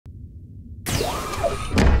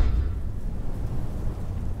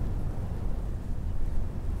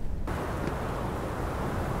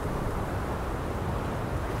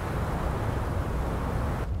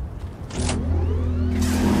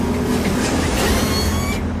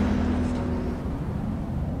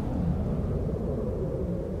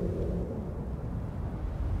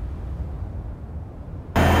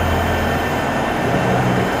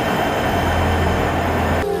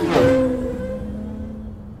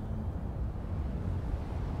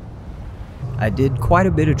I did quite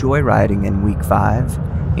a bit of joyriding in week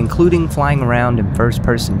 5, including flying around in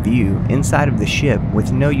first-person view inside of the ship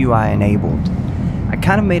with no UI enabled. I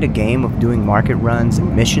kind of made a game of doing market runs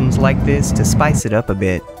and missions like this to spice it up a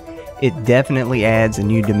bit. It definitely adds a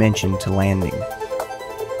new dimension to landing.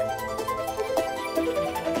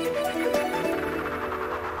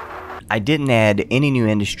 I didn't add any new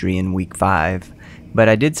industry in week 5, but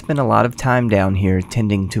I did spend a lot of time down here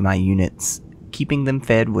tending to my units, keeping them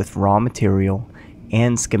fed with raw material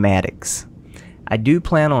and schematics. I do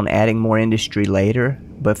plan on adding more industry later,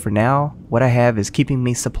 but for now, what I have is keeping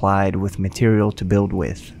me supplied with material to build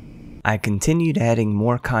with. I continued adding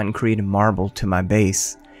more concrete and marble to my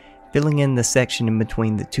base, filling in the section in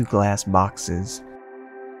between the 2 glass boxes.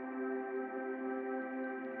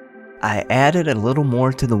 I added a little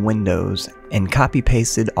more to the windows and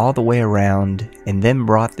copy-pasted all the way around, and then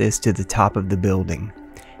brought this to the top of the building,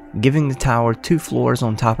 giving the tower 2 floors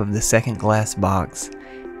on top of the 2nd glass box,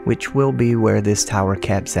 which will be where this tower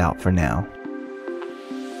caps out for now.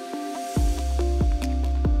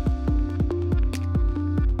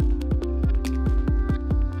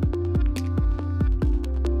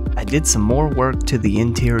 I did some more work to the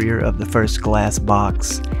interior of the 1st glass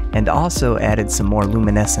box, and also added some more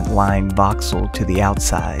luminescent line voxel to the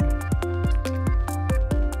outside.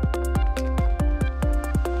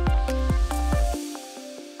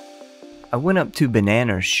 I went up to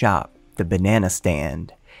Banana's shop, the Banana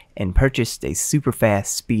Stand, and purchased a super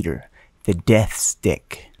fast speeder, the Death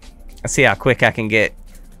Stick. Let's see how quick I can get.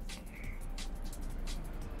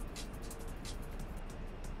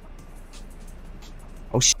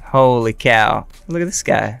 Oh, holy cow. Look at this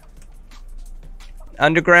guy.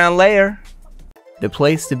 Underground layer. The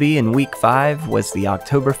place to be in week 5 was the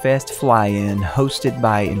Oktoberfest fly-in hosted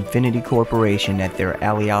by Infinity Corporation at their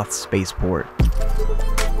Alioth Spaceport.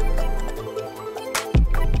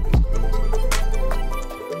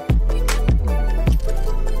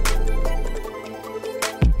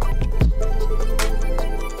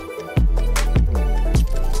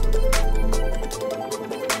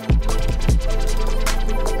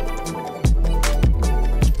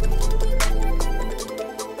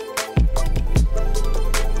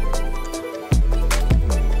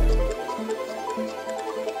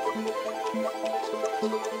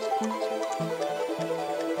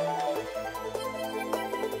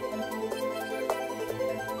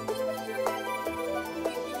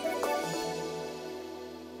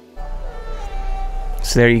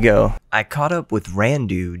 So there you go. I caught up with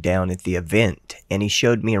Randu down at the event, and he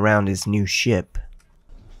showed me around his new ship,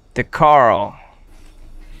 the Carl.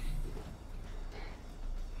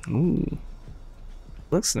 Ooh,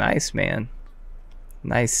 looks nice, man.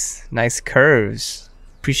 Nice curves.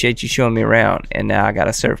 Appreciate you showing me around, and now I got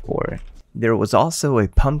a surfboard. There was also a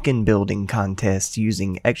pumpkin building contest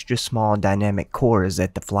using extra small dynamic cores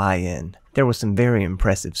at the fly-in. There were some very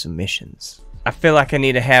impressive submissions. I feel like I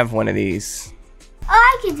need to have one of these. Oh,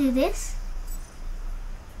 I can do this.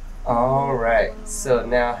 Alright, so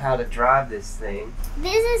now how to drive this thing.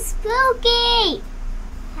 This is spooky!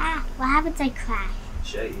 Ah, what happens if I crash?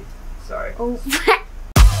 Show you. Sorry. Oh,